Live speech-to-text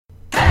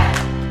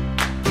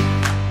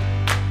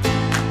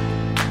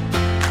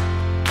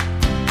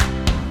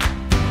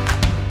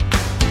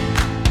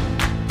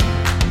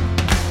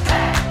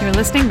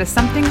listening to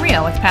Something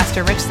Real with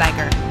Pastor Rich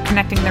Zeiger,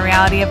 connecting the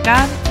reality of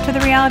God to the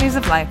realities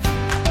of life.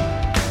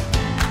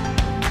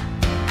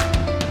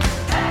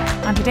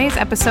 On today's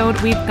episode,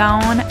 we've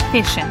gone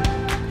fishing.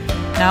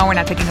 No, we're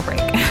not taking a break.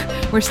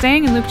 We're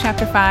staying in Luke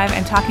chapter 5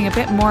 and talking a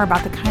bit more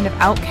about the kind of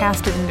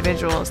outcasted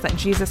individuals that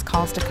Jesus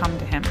calls to come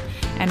to him,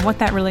 and what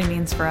that really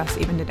means for us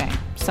even today.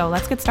 So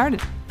let's get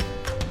started.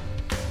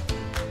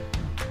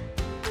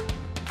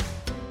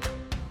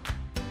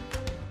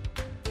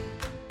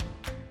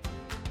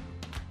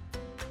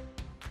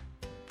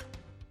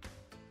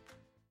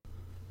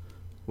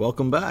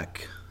 Welcome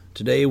back.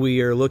 Today we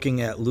are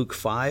looking at Luke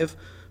 5,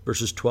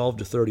 verses 12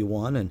 to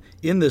 31, and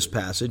in this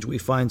passage we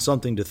find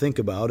something to think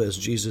about as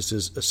Jesus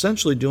is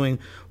essentially doing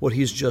what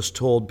he's just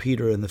told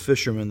Peter and the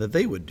fishermen that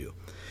they would do.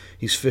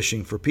 He's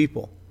fishing for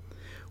people.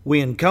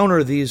 We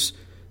encounter these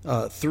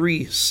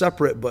three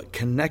separate but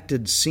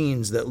connected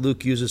scenes that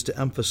Luke uses to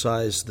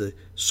emphasize the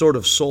sort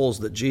of souls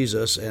that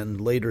Jesus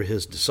and later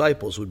his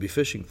disciples would be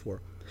fishing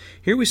for.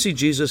 Here we see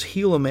Jesus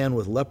heal a man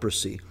with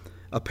leprosy,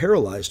 a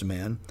paralyzed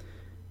man,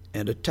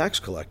 and a tax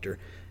collector.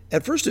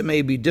 At first it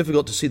may be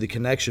difficult to see the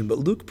connection, but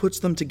Luke puts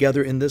them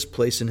together in this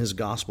place in his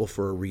gospel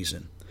for a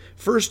reason.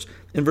 First,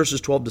 in verses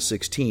 12 to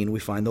 16,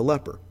 we find the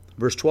leper.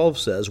 Verse 12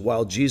 says,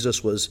 while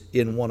Jesus was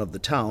in one of the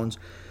towns,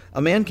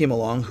 a man came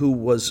along who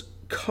was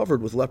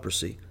covered with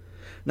leprosy.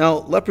 Now,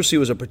 leprosy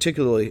was a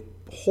particularly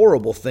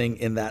horrible thing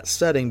in that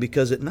setting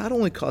because it not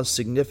only caused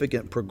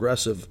significant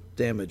progressive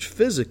damage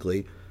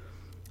physically,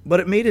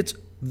 but it made its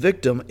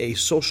victim a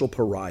social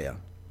pariah.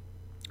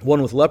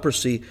 One with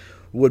leprosy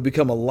would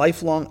become a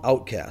lifelong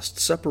outcast,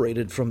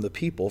 separated from the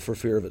people for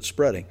fear of it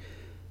spreading.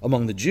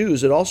 Among the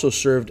Jews, it also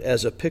served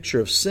as a picture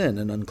of sin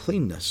and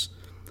uncleanness.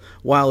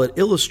 While it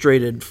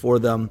illustrated for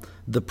them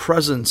the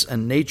presence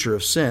and nature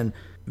of sin,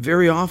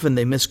 very often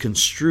they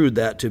misconstrued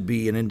that to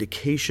be an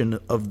indication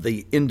of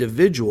the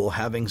individual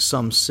having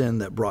some sin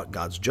that brought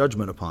God's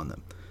judgment upon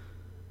them.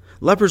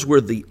 Lepers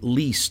were the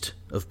least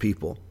of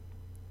people.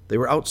 They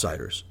were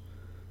outsiders.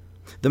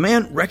 The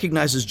man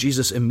recognizes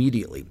Jesus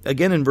immediately.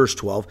 Again in verse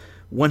 12,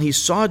 when he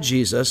saw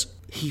Jesus,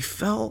 he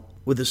fell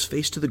with his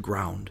face to the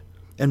ground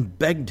and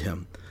begged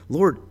him,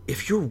 Lord,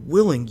 if you're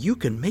willing, you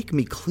can make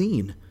me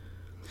clean.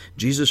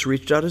 Jesus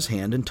reached out his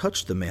hand and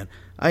touched the man.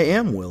 I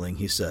am willing,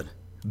 he said.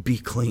 Be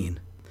clean.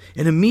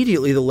 And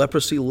immediately the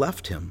leprosy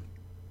left him.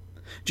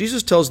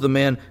 Jesus tells the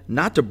man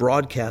not to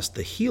broadcast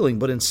the healing,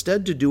 but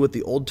instead to do what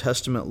the Old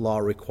Testament law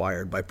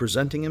required by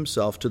presenting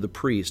himself to the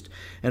priest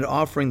and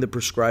offering the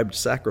prescribed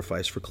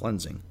sacrifice for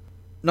cleansing.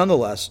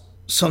 Nonetheless,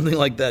 something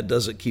like that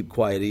doesn't keep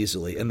quiet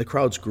easily, and the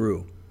crowds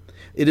grew.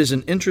 It is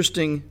an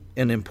interesting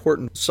and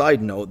important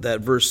side note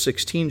that verse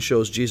 16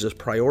 shows Jesus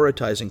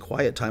prioritizing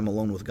quiet time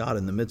alone with God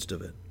in the midst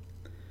of it.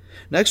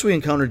 Next, we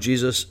encounter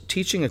Jesus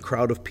teaching a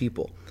crowd of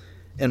people,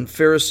 and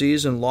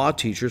Pharisees and law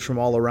teachers from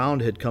all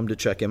around had come to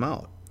check him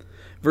out.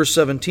 Verse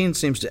 17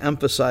 seems to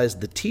emphasize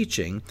the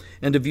teaching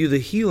and to view the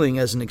healing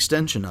as an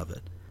extension of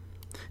it.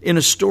 In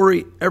a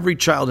story every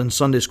child in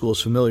Sunday school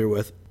is familiar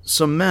with,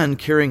 some men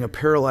carrying a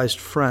paralyzed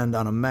friend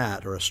on a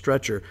mat or a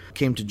stretcher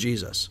came to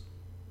Jesus.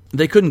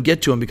 They couldn't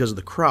get to him because of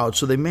the crowd,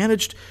 so they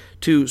managed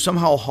to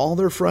somehow haul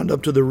their friend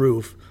up to the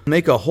roof,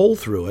 make a hole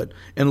through it,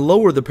 and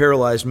lower the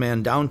paralyzed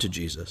man down to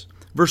Jesus.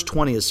 Verse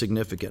 20 is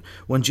significant.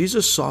 When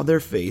Jesus saw their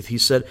faith, he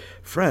said,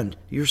 "Friend,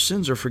 your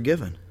sins are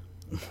forgiven."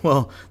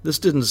 Well, this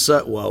didn't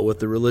set well with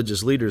the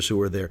religious leaders who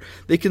were there.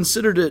 They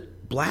considered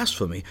it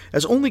blasphemy,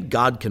 as only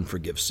God can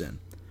forgive sin.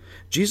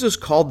 Jesus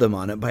called them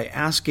on it by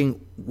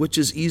asking which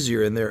is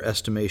easier in their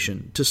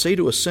estimation, to say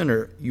to a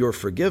sinner, "You're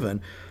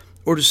forgiven,"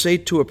 or to say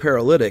to a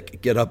paralytic,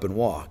 "Get up and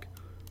walk."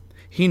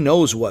 He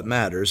knows what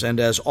matters, and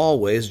as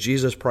always,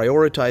 Jesus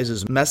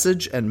prioritizes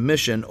message and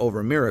mission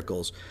over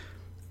miracles.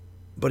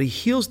 But he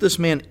heals this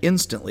man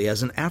instantly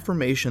as an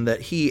affirmation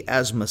that he,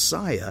 as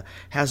Messiah,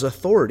 has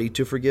authority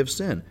to forgive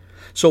sin.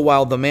 So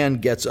while the man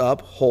gets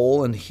up,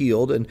 whole and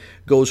healed, and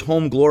goes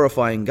home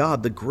glorifying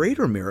God, the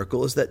greater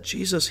miracle is that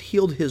Jesus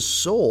healed his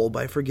soul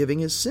by forgiving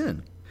his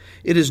sin.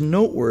 It is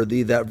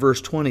noteworthy that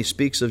verse 20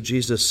 speaks of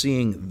Jesus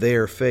seeing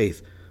their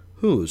faith.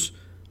 Whose?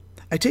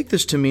 I take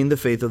this to mean the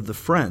faith of the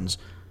friends,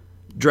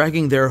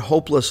 dragging their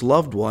hopeless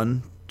loved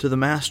one to the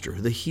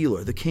Master, the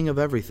healer, the King of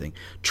everything,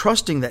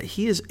 trusting that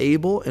he is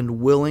able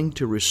and willing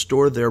to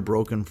restore their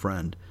broken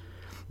friend.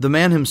 The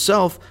man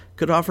himself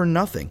could offer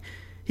nothing.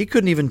 He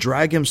couldn't even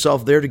drag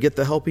himself there to get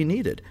the help he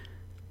needed.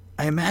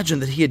 I imagine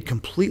that he had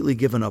completely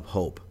given up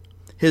hope.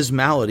 His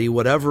malady,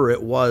 whatever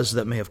it was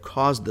that may have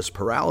caused this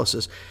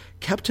paralysis,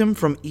 kept him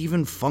from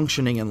even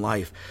functioning in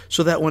life,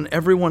 so that when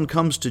everyone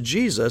comes to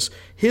Jesus,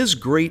 his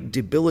great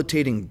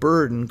debilitating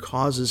burden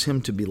causes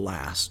him to be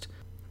last.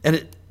 And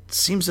it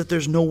seems that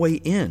there's no way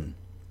in.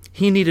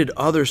 He needed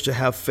others to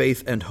have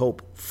faith and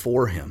hope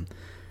for him.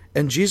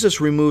 And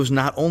Jesus removes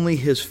not only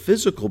his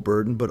physical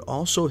burden, but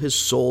also his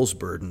soul's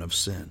burden of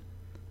sin.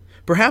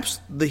 Perhaps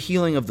the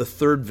healing of the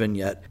third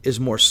vignette is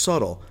more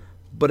subtle,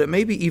 but it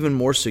may be even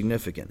more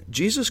significant.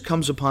 Jesus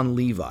comes upon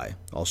Levi,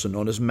 also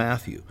known as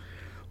Matthew.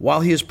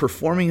 While he is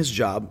performing his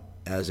job,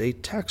 as a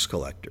tax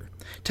collector.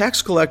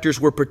 Tax collectors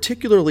were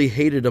particularly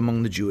hated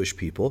among the Jewish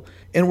people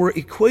and were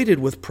equated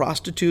with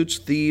prostitutes,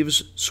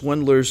 thieves,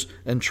 swindlers,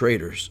 and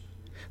traitors.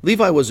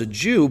 Levi was a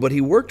Jew, but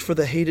he worked for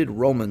the hated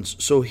Romans,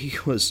 so he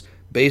was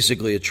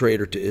basically a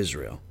traitor to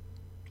Israel.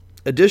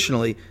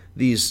 Additionally,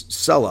 these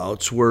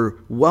sellouts were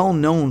well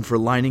known for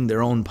lining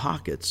their own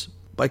pockets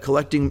by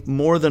collecting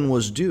more than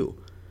was due.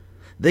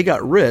 They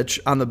got rich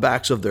on the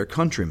backs of their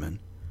countrymen.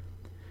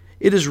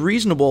 It is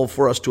reasonable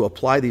for us to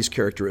apply these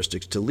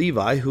characteristics to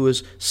Levi, who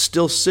is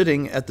still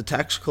sitting at the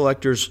tax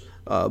collector's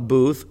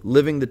booth,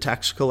 living the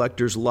tax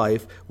collector's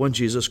life when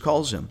Jesus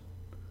calls him.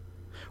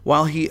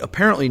 While he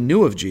apparently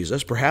knew of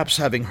Jesus, perhaps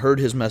having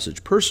heard his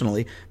message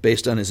personally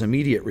based on his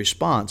immediate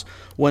response,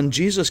 when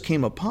Jesus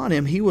came upon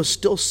him, he was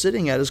still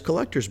sitting at his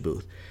collector's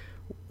booth.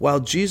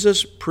 While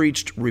Jesus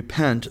preached,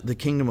 "Repent, the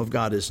kingdom of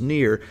God is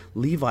near,"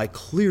 Levi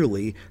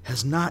clearly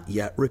has not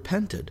yet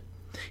repented.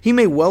 He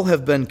may well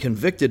have been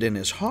convicted in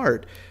his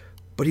heart,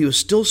 but he was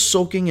still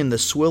soaking in the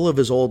swill of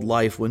his old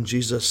life when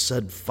Jesus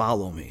said,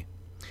 "Follow me."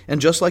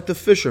 And just like the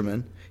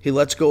fisherman, he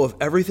lets go of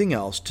everything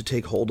else to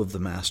take hold of the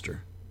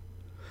master.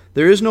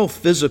 There is no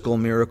physical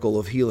miracle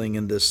of healing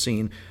in this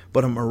scene,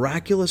 but a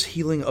miraculous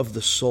healing of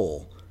the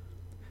soul.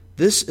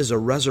 This is a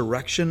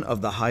resurrection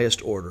of the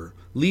highest order.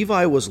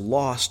 Levi was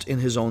lost in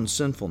his own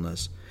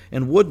sinfulness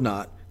and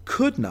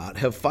could not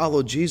have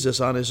followed Jesus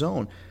on his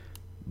own.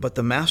 But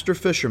the master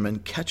fisherman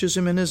catches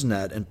him in his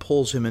net and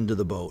pulls him into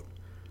the boat.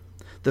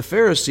 The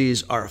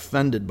Pharisees are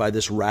offended by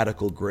this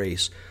radical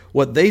grace.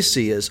 What they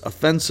see is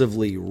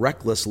offensively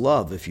reckless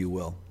love, if you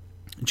will.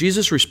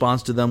 Jesus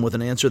responds to them with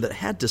an answer that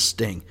had to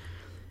sting.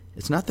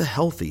 It's not the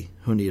healthy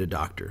who need a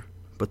doctor,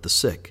 but the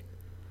sick.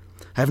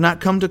 I have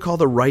not come to call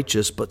the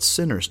righteous, but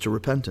sinners to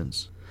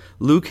repentance.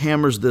 Luke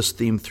hammers this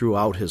theme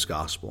throughout his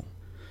gospel.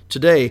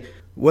 Today,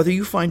 whether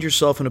you find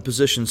yourself in a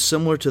position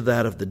similar to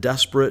that of the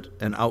desperate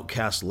and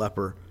outcast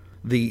leper,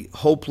 the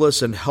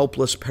hopeless and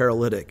helpless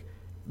paralytic,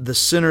 the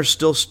sinner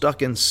still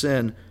stuck in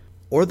sin,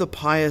 or the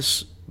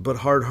pious but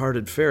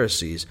hard-hearted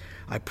Pharisees,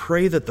 I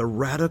pray that the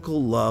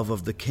radical love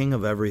of the King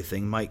of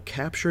everything might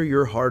capture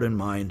your heart and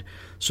mind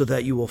so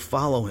that you will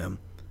follow him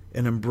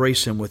and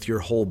embrace him with your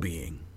whole being.